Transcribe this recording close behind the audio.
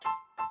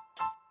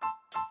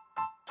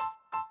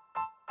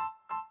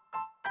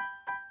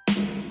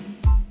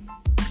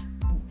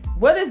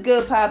What is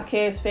good,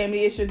 podcast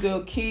family? It's your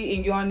girl Key,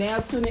 and you are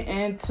now tuning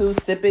in to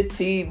Sippin'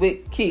 Tea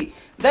with Key.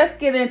 Let's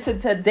get into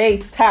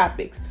today's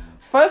topics.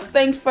 First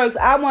things first,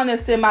 I want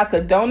to send my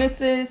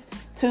condolences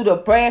to the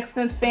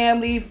Braxton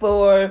family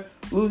for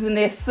losing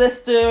their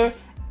sister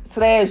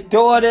 /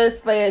 daughter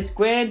 /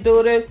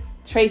 granddaughter,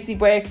 Traci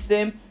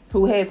Braxton,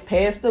 who has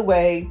passed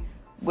away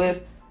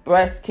with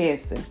breast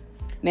cancer.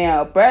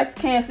 Now, breast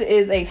cancer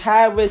is a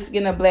high risk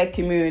in the black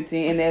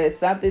community, and that is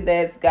something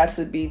that's got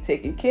to be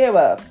taken care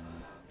of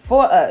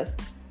for us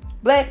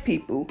black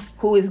people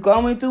who is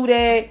going through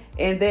that,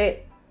 and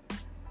that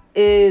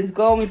is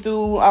going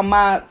through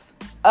amongst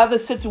other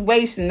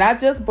situations,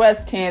 not just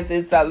breast cancer.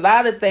 It's a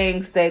lot of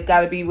things that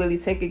got to be really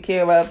taken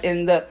care of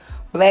in the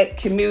black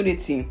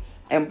community,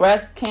 and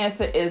breast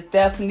cancer is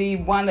definitely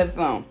one of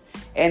them,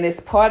 and it's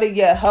part of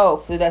your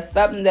health. So that's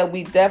something that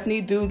we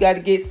definitely do got to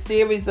get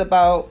serious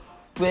about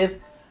with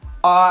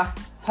our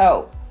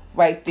health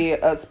right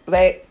there. Us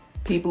black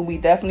people, we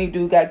definitely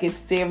do got to get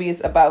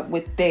serious about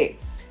with that.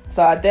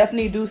 So I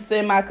definitely do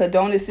send my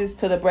condolences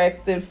to the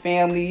Braxton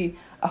family.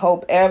 I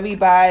hope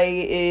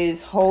everybody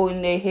is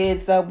holding their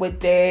heads up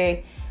with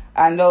that.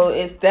 I know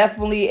it's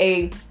definitely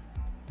a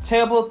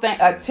terrible thing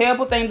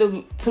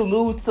to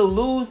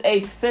lose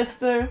a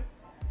sister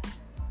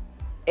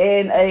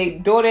and a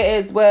daughter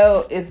as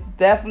well. It's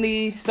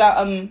definitely it's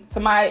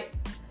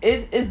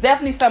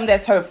definitely something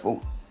that's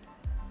hurtful,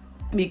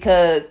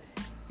 because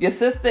your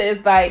sister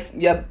is like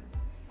you're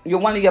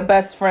one of your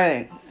best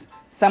friends.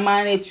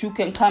 Somebody that you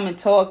can come and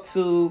talk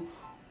to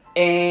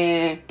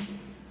and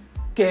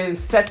can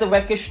set the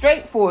record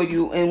straight for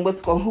you, and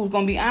who's going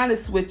to be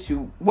honest with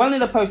you. One of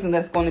the person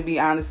that's going to be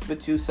honest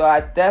with you. So I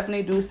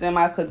definitely do send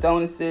my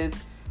condolences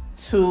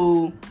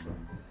to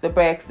the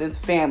Braxton's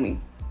family.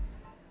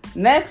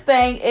 Next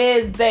thing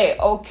is that,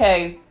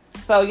 okay,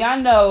 so y'all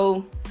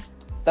know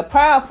the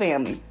Proud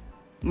family.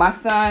 My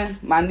son,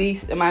 my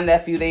niece, and my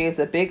nephew, they is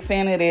a big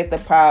fan of that, the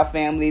Proud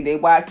family. They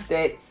watch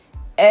that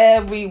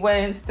every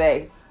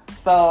Wednesday.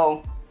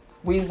 So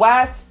we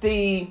watched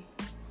the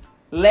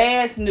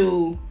last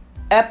new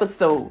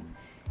episode,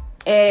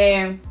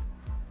 and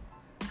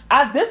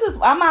I'm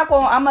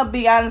gonna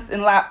be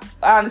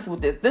honest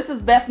with this. This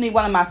is definitely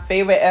one of my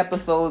favorite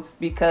episodes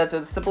because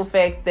of the simple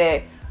fact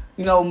that,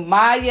 you know,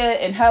 Maya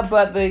and her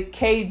brother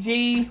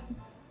KG,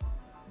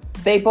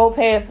 they both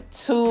have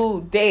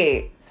two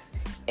dads,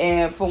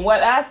 and from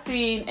what I've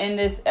seen in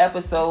this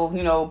episode,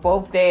 you know,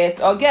 both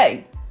dads are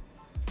gay.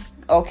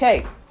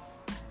 Okay,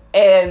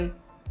 and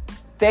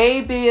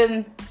they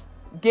been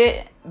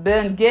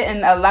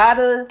getting a lot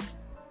of,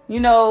 you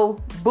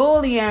know,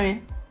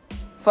 bullying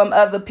from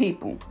other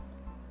people,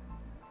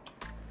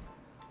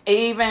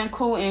 even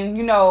including,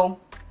 you know,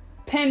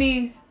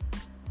 Penny's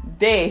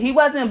dad. He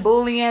wasn't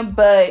bullying,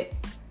 but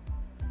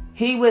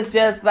he was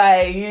just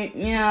like,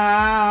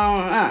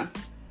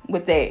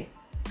 with that.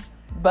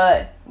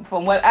 But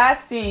from what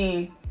I've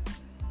seen,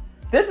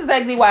 this is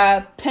actually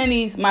why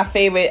Penny's my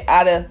favorite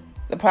out of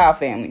the Proud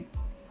family.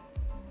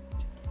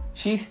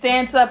 She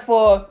stands up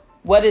for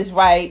what is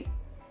right,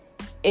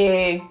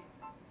 and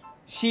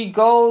she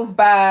goes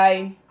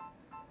by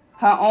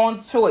her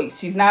own choice.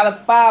 She's not a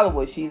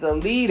follower. She's a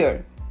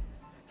leader.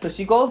 So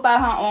she goes by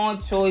her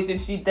own choice, and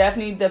she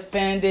definitely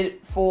defended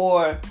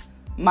for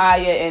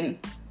Maya and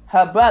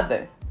her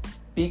brother,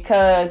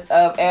 because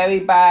of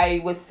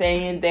everybody was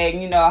saying that,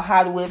 you know,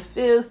 how do it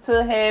feels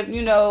to have,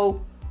 you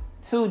know,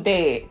 two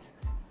dads.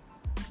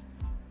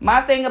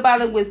 My thing about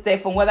it was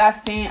that from what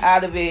I've seen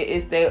out of it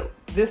is that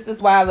this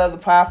is why I love the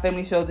Proud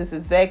Family show. This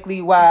is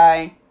exactly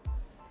why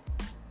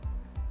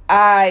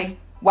I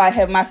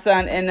have my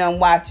son and them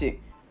watch it.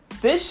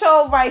 This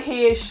show right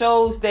here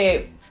shows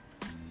that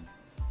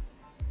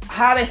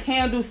how to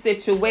handle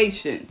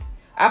situations.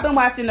 I've been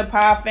watching the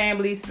Proud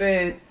Family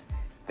since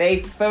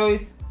they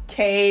first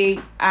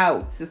came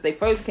out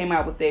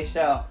with their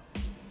show.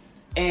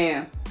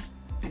 And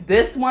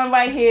this one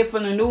right here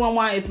from the new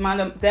one is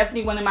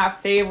definitely one of my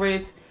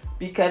favorites,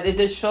 because it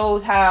just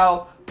shows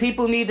how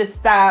people need to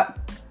stop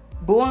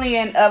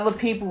bullying other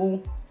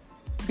people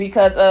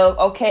because of,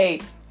 okay,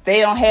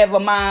 they don't have a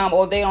mom,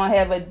 or they don't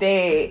have a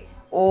dad,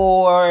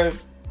 or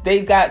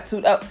they got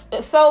to...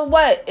 so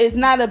what? It's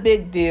not a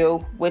big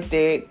deal with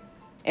that.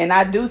 And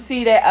I do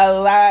see that a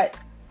lot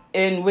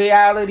in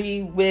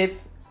reality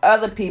with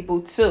other people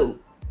too.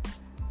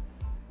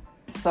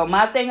 So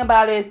my thing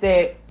about it is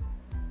that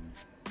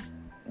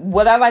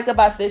what I like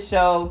about this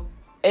show,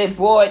 it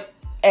brought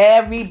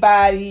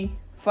everybody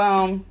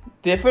from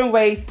different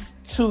race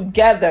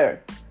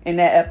together in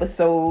that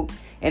episode.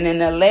 And in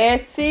the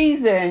last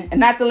season, and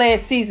not the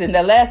last season,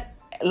 the last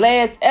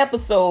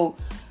episode,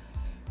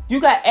 you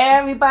got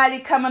everybody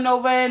coming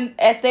over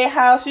at their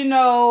house, you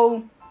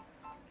know,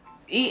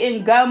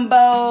 eating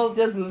gumbo,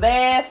 just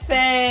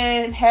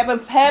laughing, having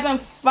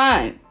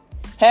fun,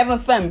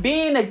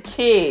 being a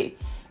kid.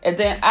 And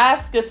then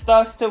Oscar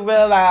starts to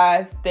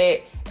realize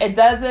that it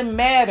doesn't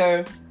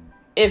matter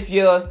if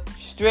you're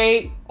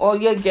straight or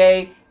you're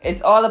gay.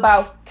 It's all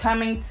about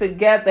coming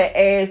together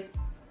as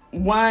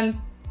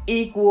one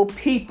equal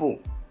people.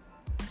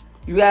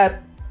 You got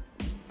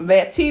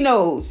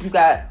Latinos, you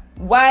got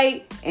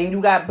white, and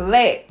you got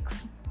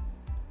blacks.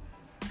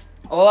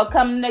 All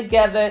coming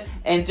together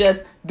and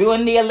just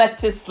doing the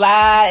electric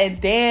slide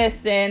and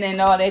dancing and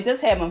all that.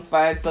 Just having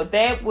fun. So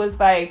that was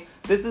like,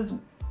 this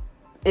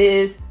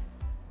is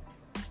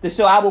the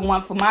show I would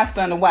want for my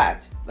son to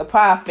watch. The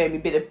Proud Family.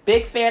 Been a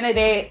big fan of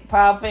that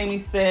Proud Family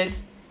since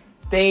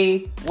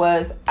they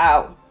was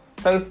out.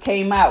 First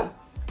came out.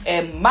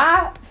 And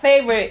my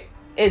favorite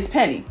is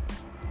Penny.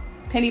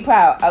 Penny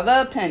Proud. I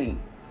love Penny.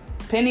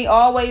 Penny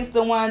always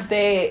the one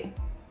that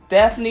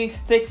definitely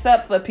sticks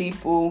up for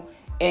people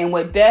and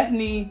would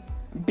definitely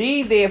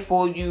be there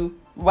for you,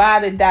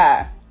 ride or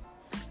die.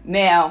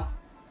 Now,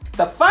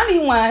 the funny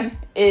one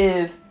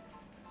is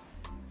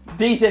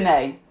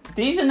Dejanay.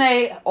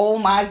 Dejanay, oh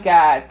my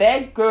God.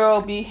 That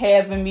girl be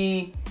having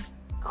me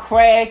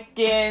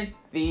cracking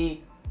the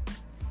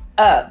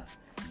up.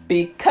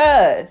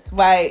 Because,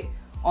 right,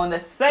 on the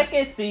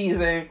second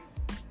season,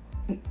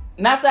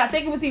 not the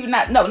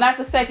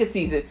second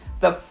season.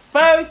 The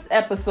first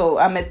episode,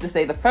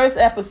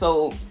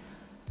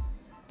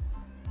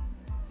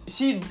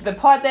 the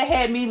part that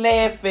had me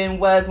laughing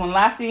was when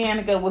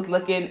Lacianica was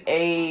looking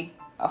a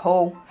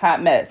whole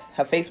hot mess.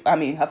 Her face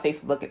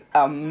was looking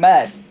a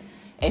mess.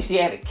 And she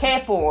had a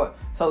cap on.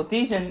 So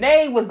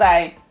Dejanay was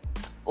like,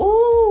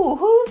 ooh,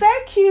 who's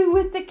that cute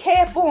with the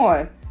cap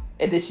on?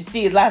 And then she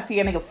sees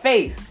Lacianica's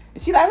face.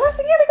 And she like,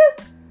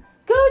 Lacianica,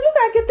 girl, you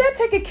gotta get that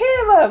taken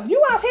care of.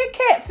 You out here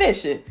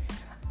catfishing.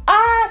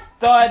 I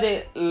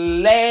started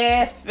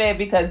laughing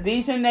because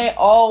Dejanay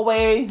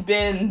always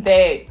been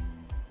that.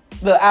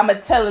 Look, I'ma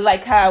tell it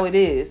like how it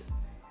is.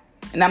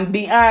 And I'm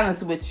be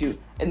honest with you.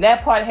 And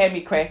that part had me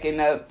cracking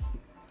up.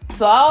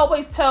 So I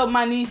always tell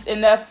my niece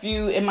and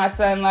nephew and my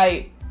son,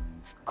 like,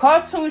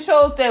 cartoon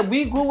shows that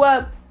we grew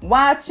up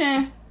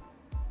watching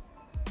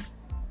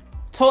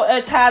taught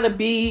us how to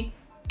be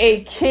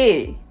a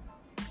kid.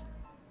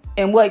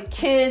 And what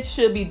kids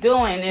should be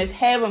doing is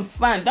having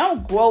fun.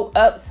 Don't grow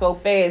up so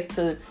fast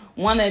to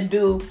want to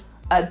do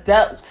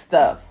adult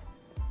stuff.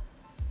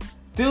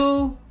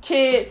 Do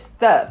kid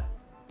stuff.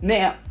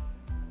 Now,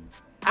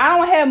 I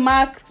don't have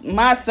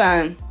my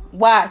son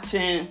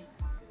watching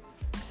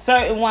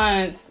certain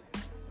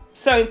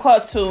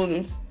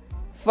cartoons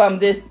from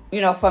this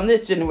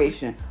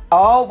generation. I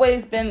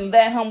always been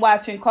letting him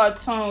watching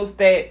cartoons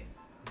that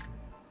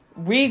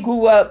we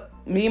grew up,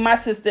 me, my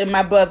sister, and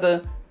my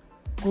brother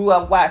grew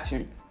up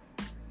watching.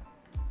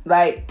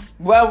 Like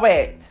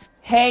Rugrats,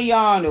 Hey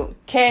Arnold,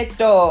 Cat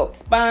Dog,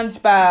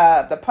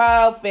 SpongeBob, The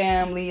Proud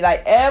Family,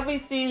 like every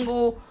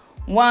single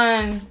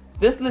one,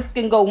 this list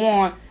can go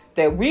on,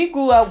 that we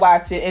grew up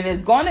watching, and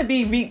it's going to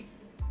be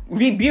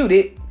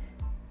rebooted,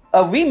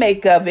 a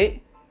remake of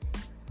it.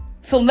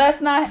 I'm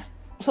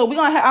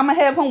gonna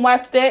have him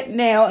watch that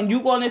now, and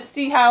you're gonna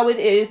see how it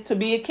is to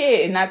be a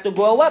kid and not to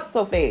grow up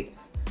so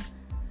fast.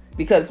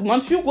 Because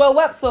once you grow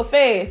up so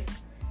fast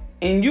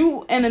and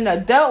you in an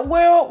adult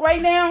world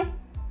right now,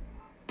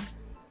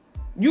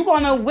 you're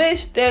gonna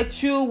wish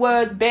that you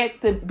was back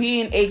to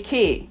being a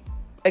kid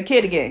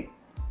again.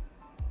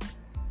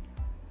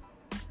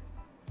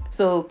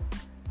 So,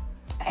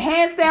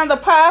 hands down, The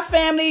Proud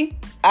Family.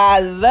 I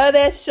love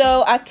that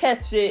show. I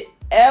catch it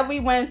every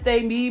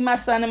Wednesday. Me, my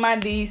son, and my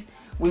niece.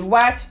 We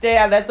watch that.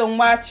 I let them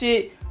watch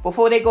it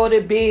before they go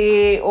to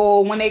bed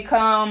or when they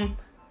come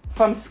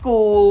from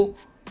school.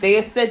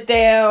 They'll sit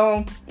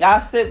down.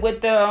 I'll sit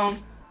with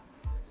them.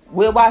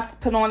 We'll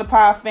put on The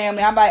Proud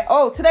Family. I'm like,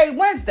 oh, today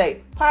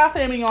Wednesday. Proud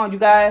Family on, you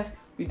guys.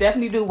 We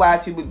definitely do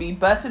watch it. We be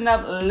busting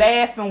up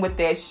laughing with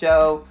that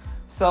show.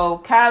 So,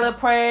 Kyla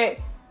Pratt,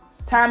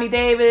 Tommy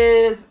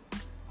Davis,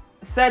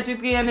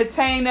 Cedric the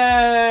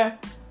Entertainer,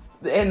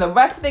 and the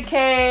rest of the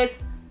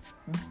cast,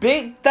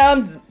 big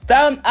thumbs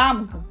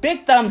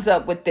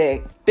up with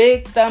that.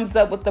 Big thumbs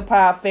up with The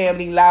Proud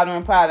Family, Louder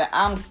and Prouder.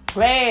 I'm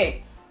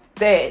glad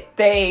that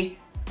they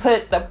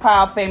put The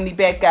Proud Family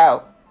back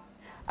out.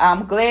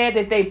 I'm glad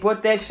that they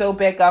brought that show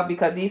back out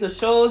because these are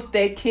shows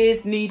that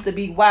kids need to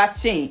be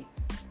watching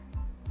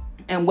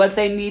and what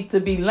they need to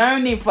be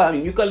learning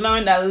from. You can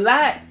learn a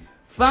lot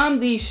from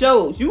these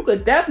shows. You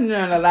could definitely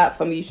learn a lot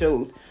from these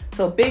shows.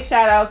 So big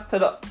shout outs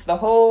to the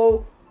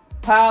whole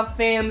Proud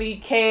Family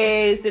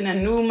cast and the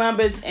new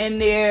members in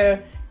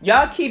there.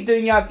 Y'all keep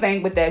doing y'all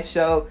thing with that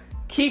show.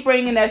 Keep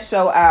bringing that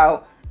show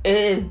out. It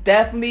is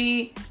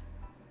definitely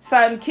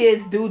something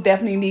kids do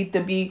definitely need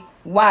to be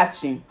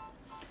watching.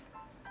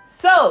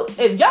 So,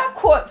 if y'all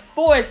caught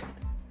Forced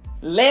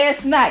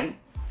last night,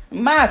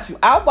 mind you,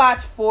 I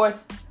watch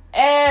Forced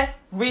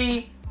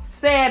every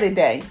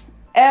Saturday.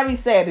 Every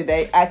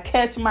Saturday, I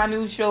catch my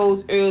new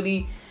shows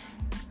early.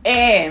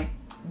 And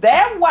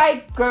that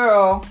white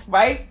girl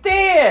right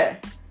there,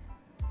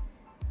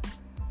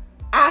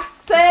 I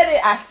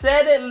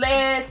said it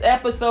last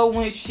episode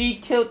when she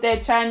killed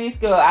that Chinese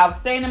girl. I was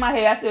saying in my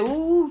head, I said,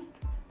 ooh,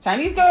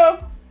 Chinese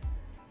girl,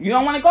 you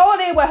don't want to go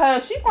there with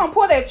her. She's going to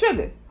pull that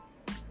trigger.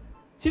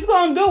 She's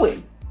going to do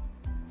it.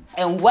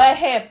 And what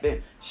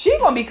happened? She's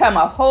going to become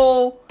a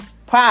whole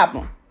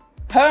problem.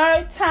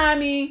 Her,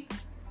 Tommy,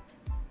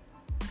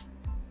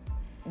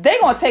 They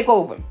gonna take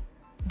over.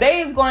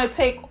 They is gonna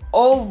take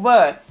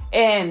over.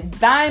 And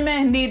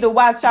Diamond need to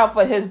watch out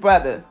for his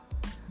brother.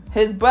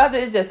 His brother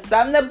is just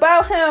something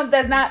about him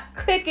that's not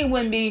clicking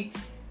with me,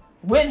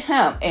 with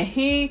him. And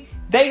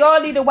they all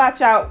need to watch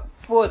out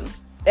for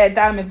that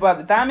Diamond's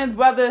brother. Diamond's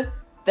brother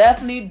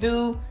definitely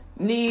do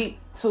need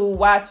to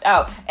watch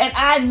out. And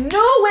I knew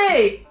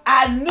it,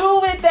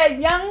 that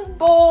young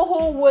boy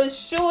who was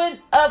shooting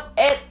up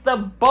at the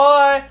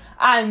bar,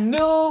 I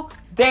knew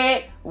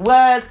that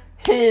was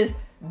his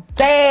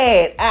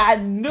dad. I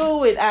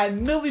knew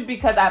it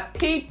because I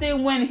peeped it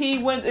when he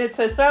went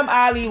into some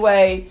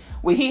alleyway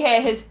where he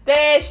had his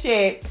stash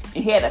at,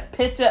 and he had a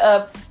picture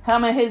of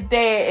him and his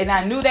dad, and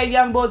I knew that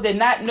young boy did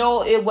not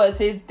know it was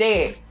his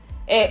dad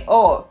at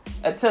all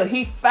until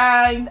he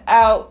found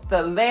out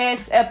the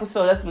last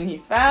episode. That's when he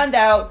found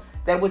out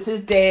that was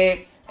his dad.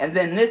 And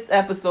then this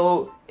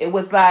episode, it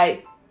was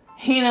like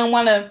he didn't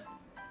want to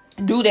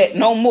do that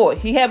no more.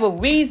 He have a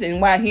reason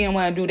why he didn't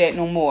want to do that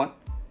no more.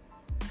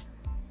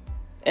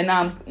 And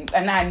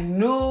I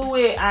knew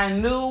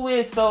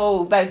it.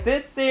 So like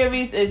this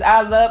series is,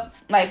 I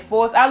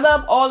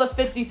love all of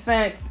 50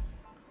 Cent's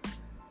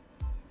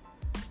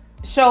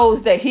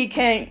shows that he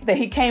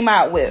came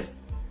out with.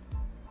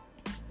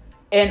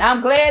 And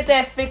I'm glad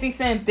that 50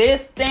 Cent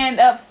did stand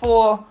up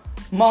for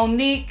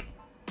Monique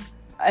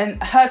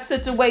and her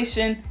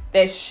situation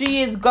that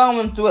she is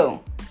going through.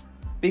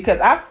 Because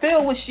I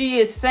feel what she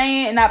is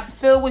saying and I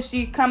feel where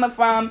she's coming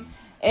from.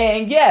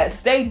 And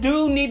yes, they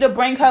do need to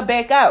bring her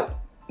back out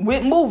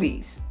with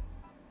movies.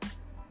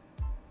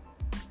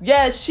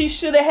 Yes, she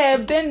should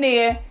have been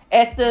there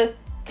at the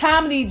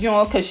comedy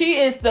joint because she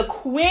is the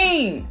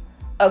queen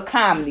of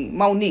comedy,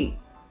 Monique.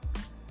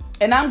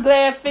 And I'm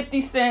glad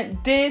 50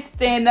 Cent did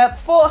stand up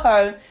for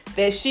her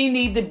that she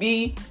need to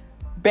be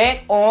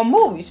back on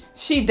movies.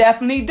 She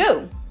definitely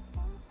do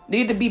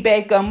need to be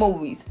back on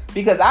movies.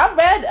 Because I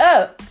read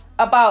up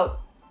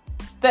about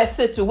that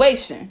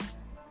situation.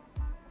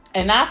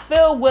 And I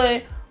feel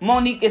where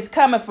Monique is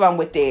coming from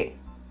with that.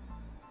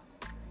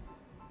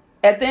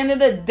 At the end of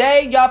the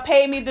day, y'all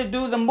paid me to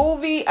do the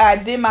movie. I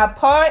did my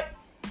part.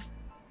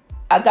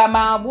 I got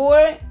my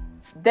award.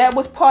 That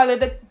was part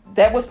of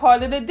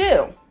the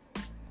deal.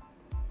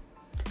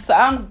 So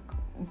I'm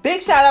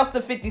big shout outs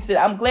to 50 Cent.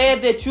 I'm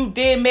glad that you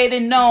did made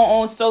it known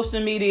on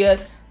social media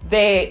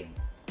that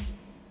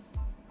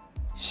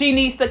she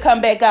needs to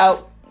come back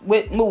out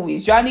with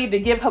movies. Y'all need to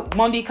give her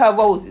Monique her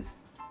roses,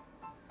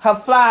 her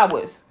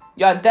flowers.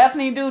 Y'all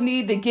definitely do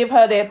need to give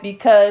her that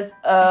because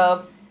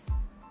of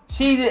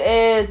she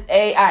is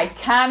a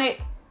iconic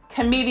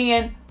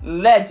comedian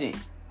legend.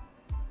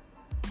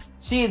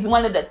 She is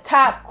one of the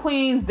top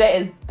queens that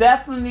is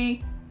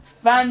definitely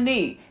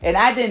funny. And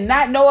I did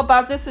not know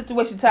about this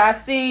situation until I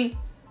seen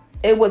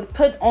it was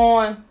put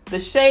on the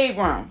Shade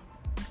Room.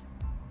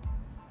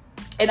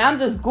 And I'm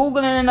just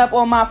Googling it up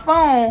on my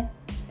phone.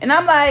 And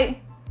I'm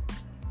like,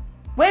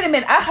 wait a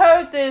minute. I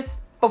heard this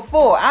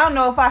before. I don't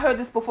know if I heard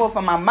this before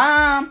from my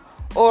mom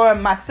or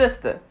my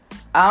sister.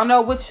 I don't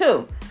know which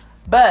two.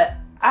 But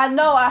I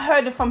know I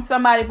heard it from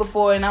somebody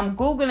before. And I'm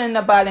Googling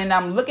about it. And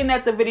I'm looking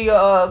at the video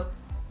of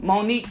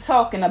Monique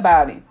talking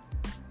about it.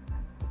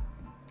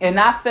 And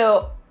I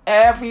felt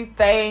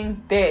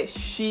everything that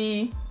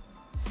she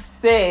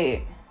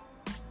said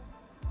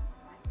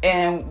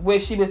and where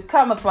she was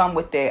coming from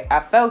with that. I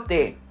felt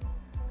that.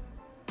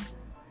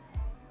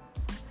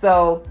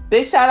 So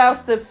big shout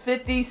outs to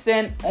 50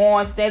 Cent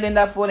on standing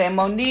up for that.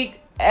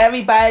 Monique,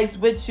 everybody's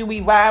with you.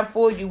 We ride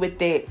for you with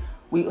that.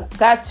 We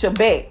got your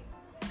back.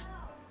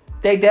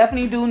 They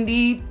definitely do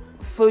need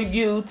for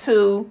you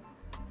to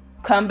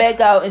come back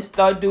out and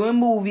start doing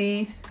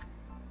movies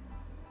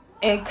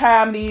and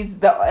comedies,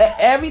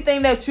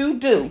 everything that you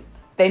do,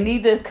 they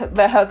need to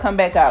let her come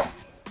back out.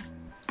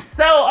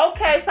 So,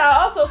 okay, so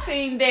I also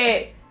seen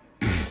that,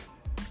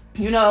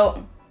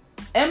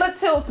 Emma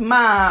Tilt's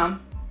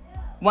mom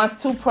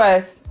wants to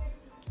press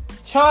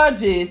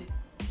charges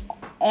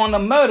on the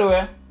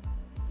murderer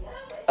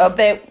of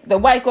the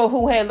white girl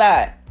who had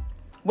lied,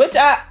 which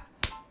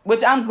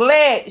I'm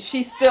glad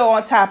she's still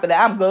on top of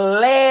that. I'm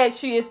glad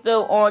she is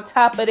still on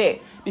top of that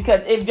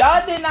because if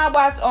y'all did not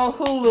watch on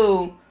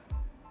Hulu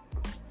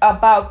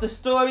about the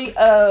story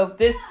of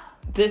this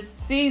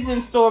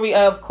season story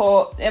of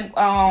called that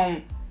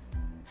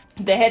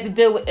had to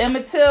deal with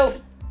Emmett Till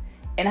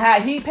and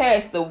how he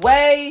passed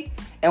away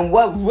and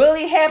what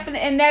really happened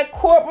in that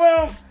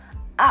courtroom,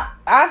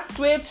 I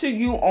swear to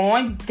you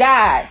on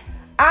God,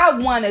 I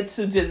wanted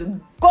to just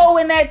go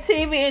in that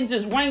TV and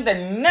just wring the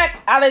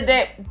neck out of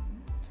that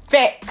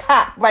fat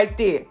cop right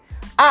there.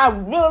 I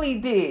really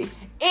did.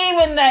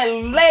 Even that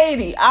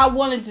lady, I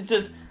wanted to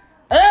just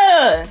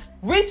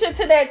reach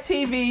into that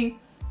TV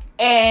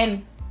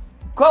and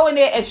go in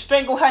there and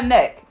strangle her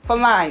neck for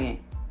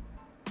lying.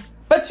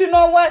 But you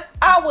know what?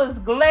 I was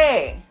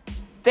glad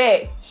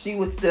that she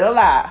was still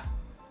alive.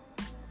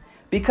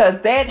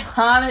 Because that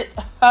haunted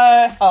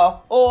her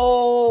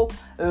whole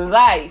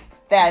life.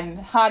 That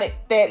haunted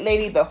that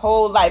lady the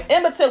whole life.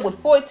 Emmett Till was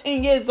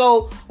 14 years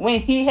old when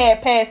he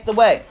had passed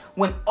away.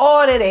 When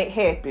all of that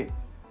happened.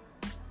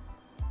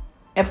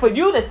 And for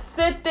you to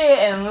sit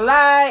there and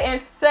lie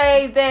and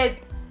say that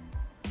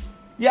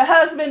your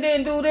husband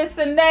didn't do this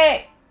and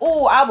that.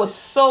 Oh, I was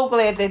so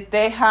glad that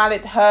they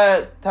haunted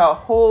her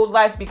whole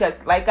life, because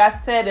like I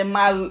said in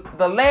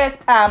the last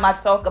time I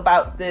talked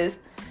about this,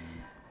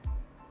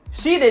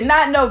 she did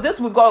not know this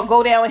was going to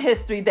go down in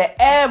history, that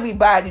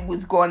everybody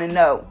was going to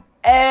know.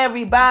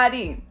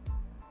 Everybody.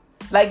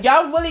 Like,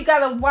 y'all really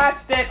got to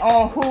watch that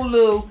on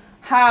Hulu,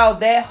 how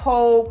that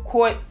whole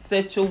court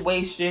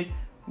situation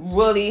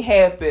really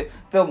happened.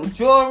 The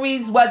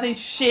juries wasn't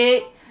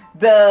shit.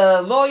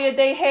 The lawyer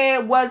they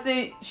had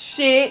wasn't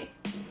shit.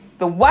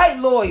 The white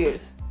lawyers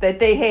that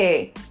they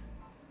had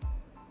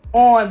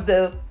on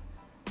the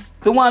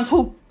ones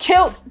who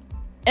killed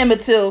Emmett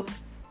Till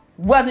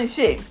wasn't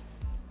shit.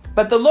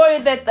 But the lawyer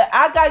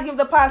I gotta give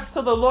the props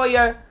to the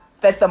lawyer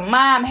that the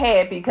mom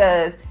had,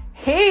 because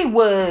he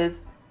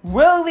was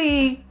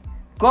really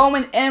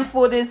going in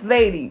for this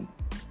lady.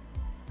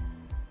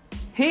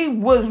 He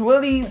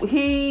really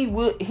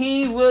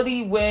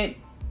went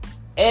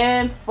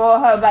in for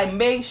her. Like,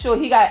 make sure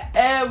he got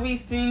every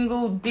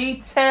single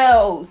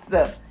details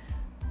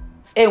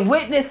and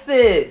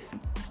witnesses.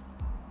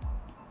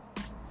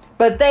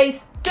 But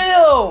they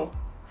still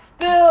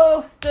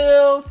let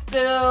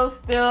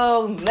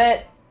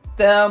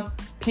them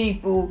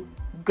people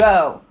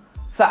go.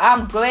 So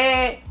I'm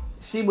glad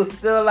she was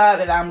still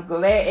alive, and I'm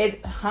glad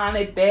it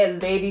haunted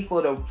that lady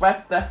for the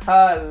rest of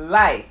her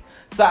life.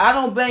 So I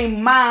don't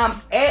blame mom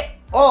at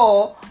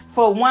all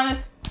for wanting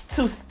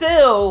to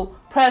still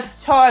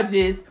press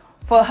charges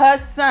for her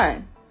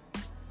son.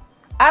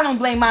 I don't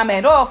blame mom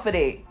at all for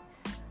that.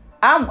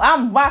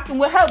 I'm rocking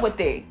with her with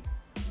that.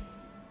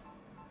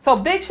 So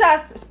big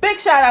shout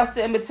out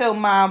to Emmett Till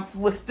mom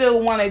for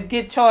still want to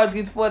get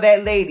charges for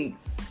that lady.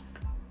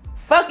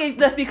 Fuck it,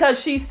 just because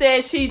she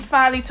said she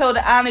finally told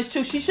the honest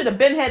truth. She should have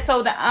had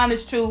told the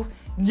honest truth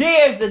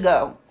years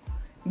ago.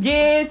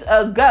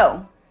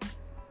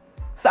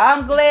 So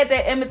I'm glad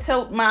that Emmett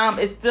Till mom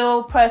is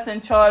still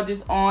pressing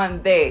charges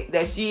on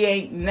that she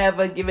ain't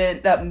never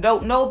given up.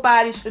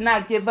 Nobody should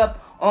not give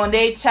up on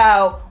their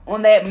child,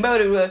 on that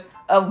murderer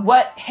of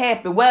what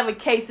happened, whatever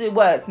case it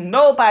was.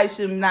 Nobody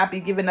should not be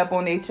giving up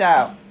on their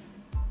child.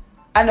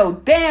 I know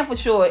damn for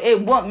sure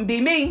it wouldn't be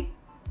me.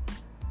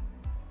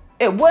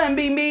 It wouldn't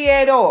be me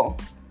at all.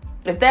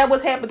 If that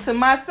was happening to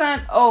my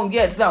son, oh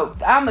yes, no.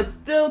 I'ma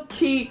still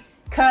keep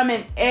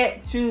coming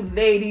at you,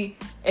 lady,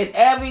 and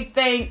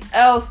everything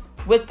else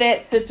with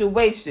that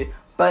situation.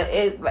 But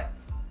it's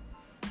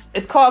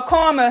called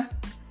karma.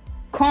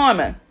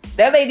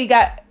 That lady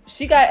got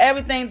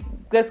everything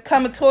that's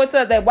coming towards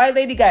her. That white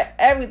lady got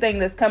everything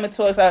that's coming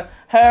towards her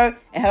and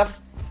her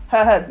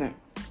husband.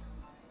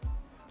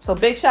 So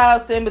big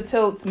shout out to Emmett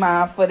Till's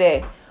mom for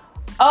that.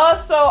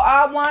 Also,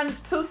 I want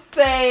to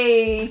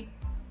say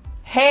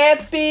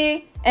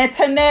Happy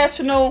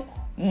International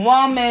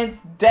Women's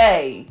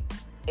Day.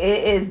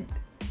 It is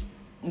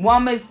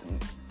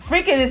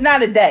it's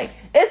not a day.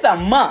 It's a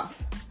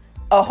month.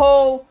 A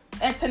whole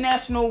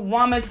International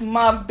Women's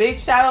Month. Big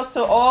shout out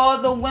to all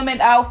the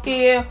women out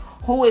here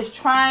who is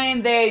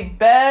trying their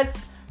best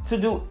to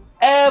do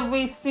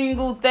every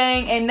single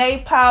thing in their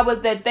power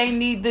that they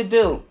need to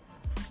do.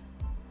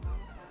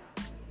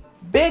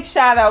 Big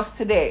shout outs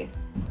to that.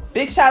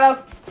 Big shout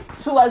outs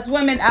to us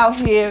women out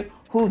here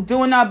who's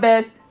doing our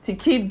best to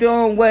keep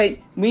doing what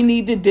we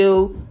need to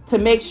do to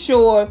make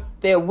sure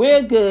that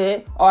we're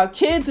good, our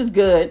kids is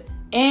good,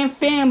 and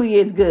family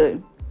is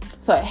good.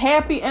 So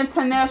happy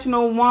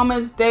International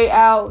Women's Day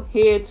out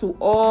here to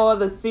all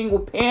the single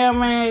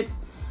parents,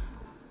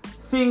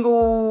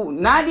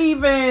 not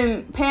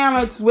even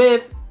parents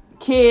with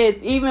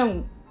kids,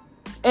 even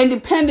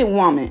independent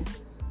women,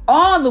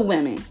 all the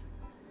women.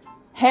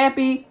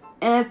 Happy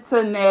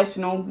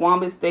International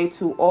Women's Day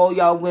to all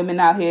y'all women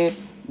out here.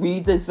 We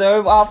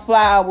deserve our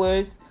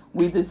flowers.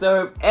 We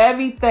deserve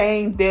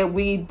everything that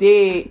we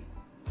did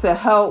to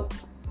help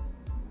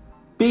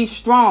be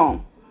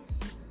strong.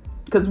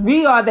 Because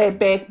we are that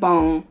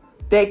backbone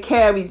that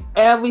carries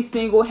every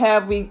single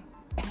heavy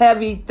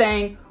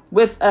thing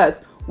with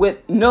us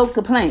with no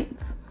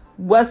complaints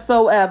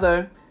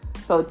whatsoever.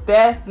 So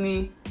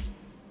definitely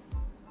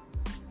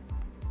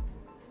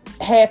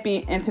happy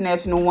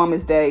International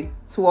Women's Day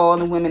to all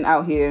the women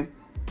out here.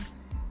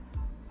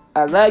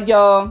 I love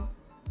y'all.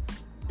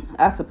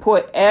 I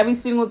support every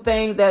single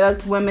thing that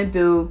us women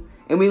do,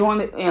 and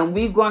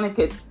we're going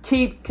to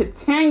keep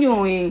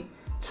continuing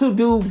to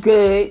do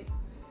good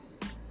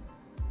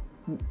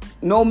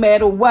no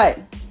matter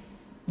what.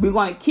 We're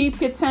going to keep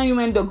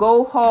continuing to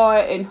go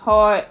hard and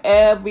hard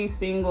every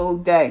single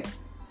day,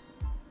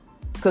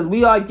 because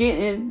we are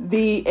getting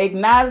the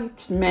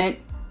acknowledgement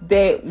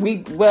that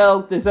we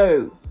well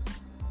deserve.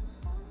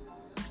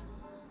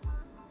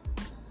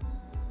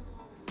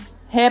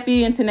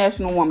 Happy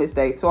International Women's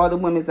Day to all the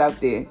women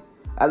out there.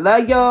 I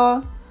love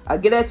y'all. I'll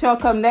get at y'all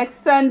come next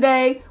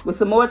Sunday with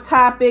some more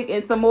topic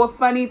and some more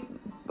funny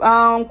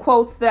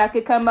quotes that I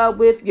could come up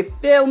with. You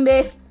feel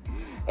me?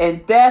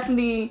 And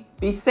definitely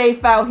be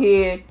safe out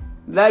here.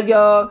 Love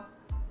y'all.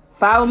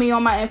 Follow me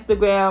on my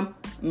Instagram.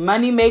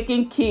 Money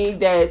Making Key.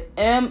 That's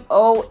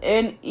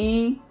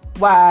MoneyMakinKeyy__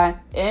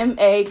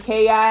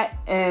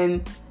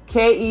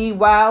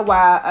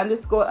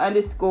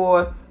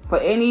 for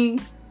any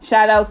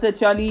shout outs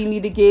that y'all need me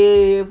to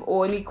give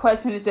or any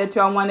questions that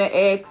y'all want to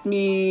ask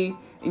me.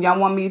 And y'all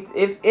want me,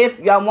 if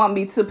y'all want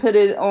me to put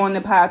it on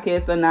the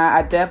podcast or not,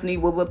 I definitely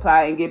will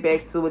reply and get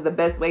back to it the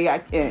best way I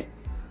can.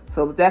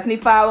 So definitely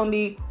follow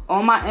me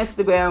on my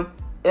Instagram,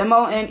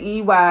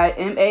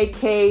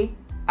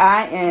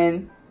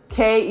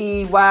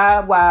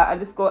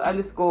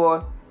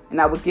 MoneyMakinKeyy__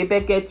 and I will get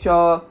back at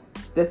y'all.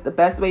 That's the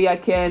best way I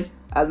can.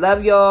 I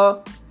love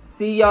y'all.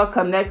 See y'all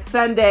come next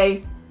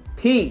Sunday.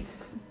 Peace.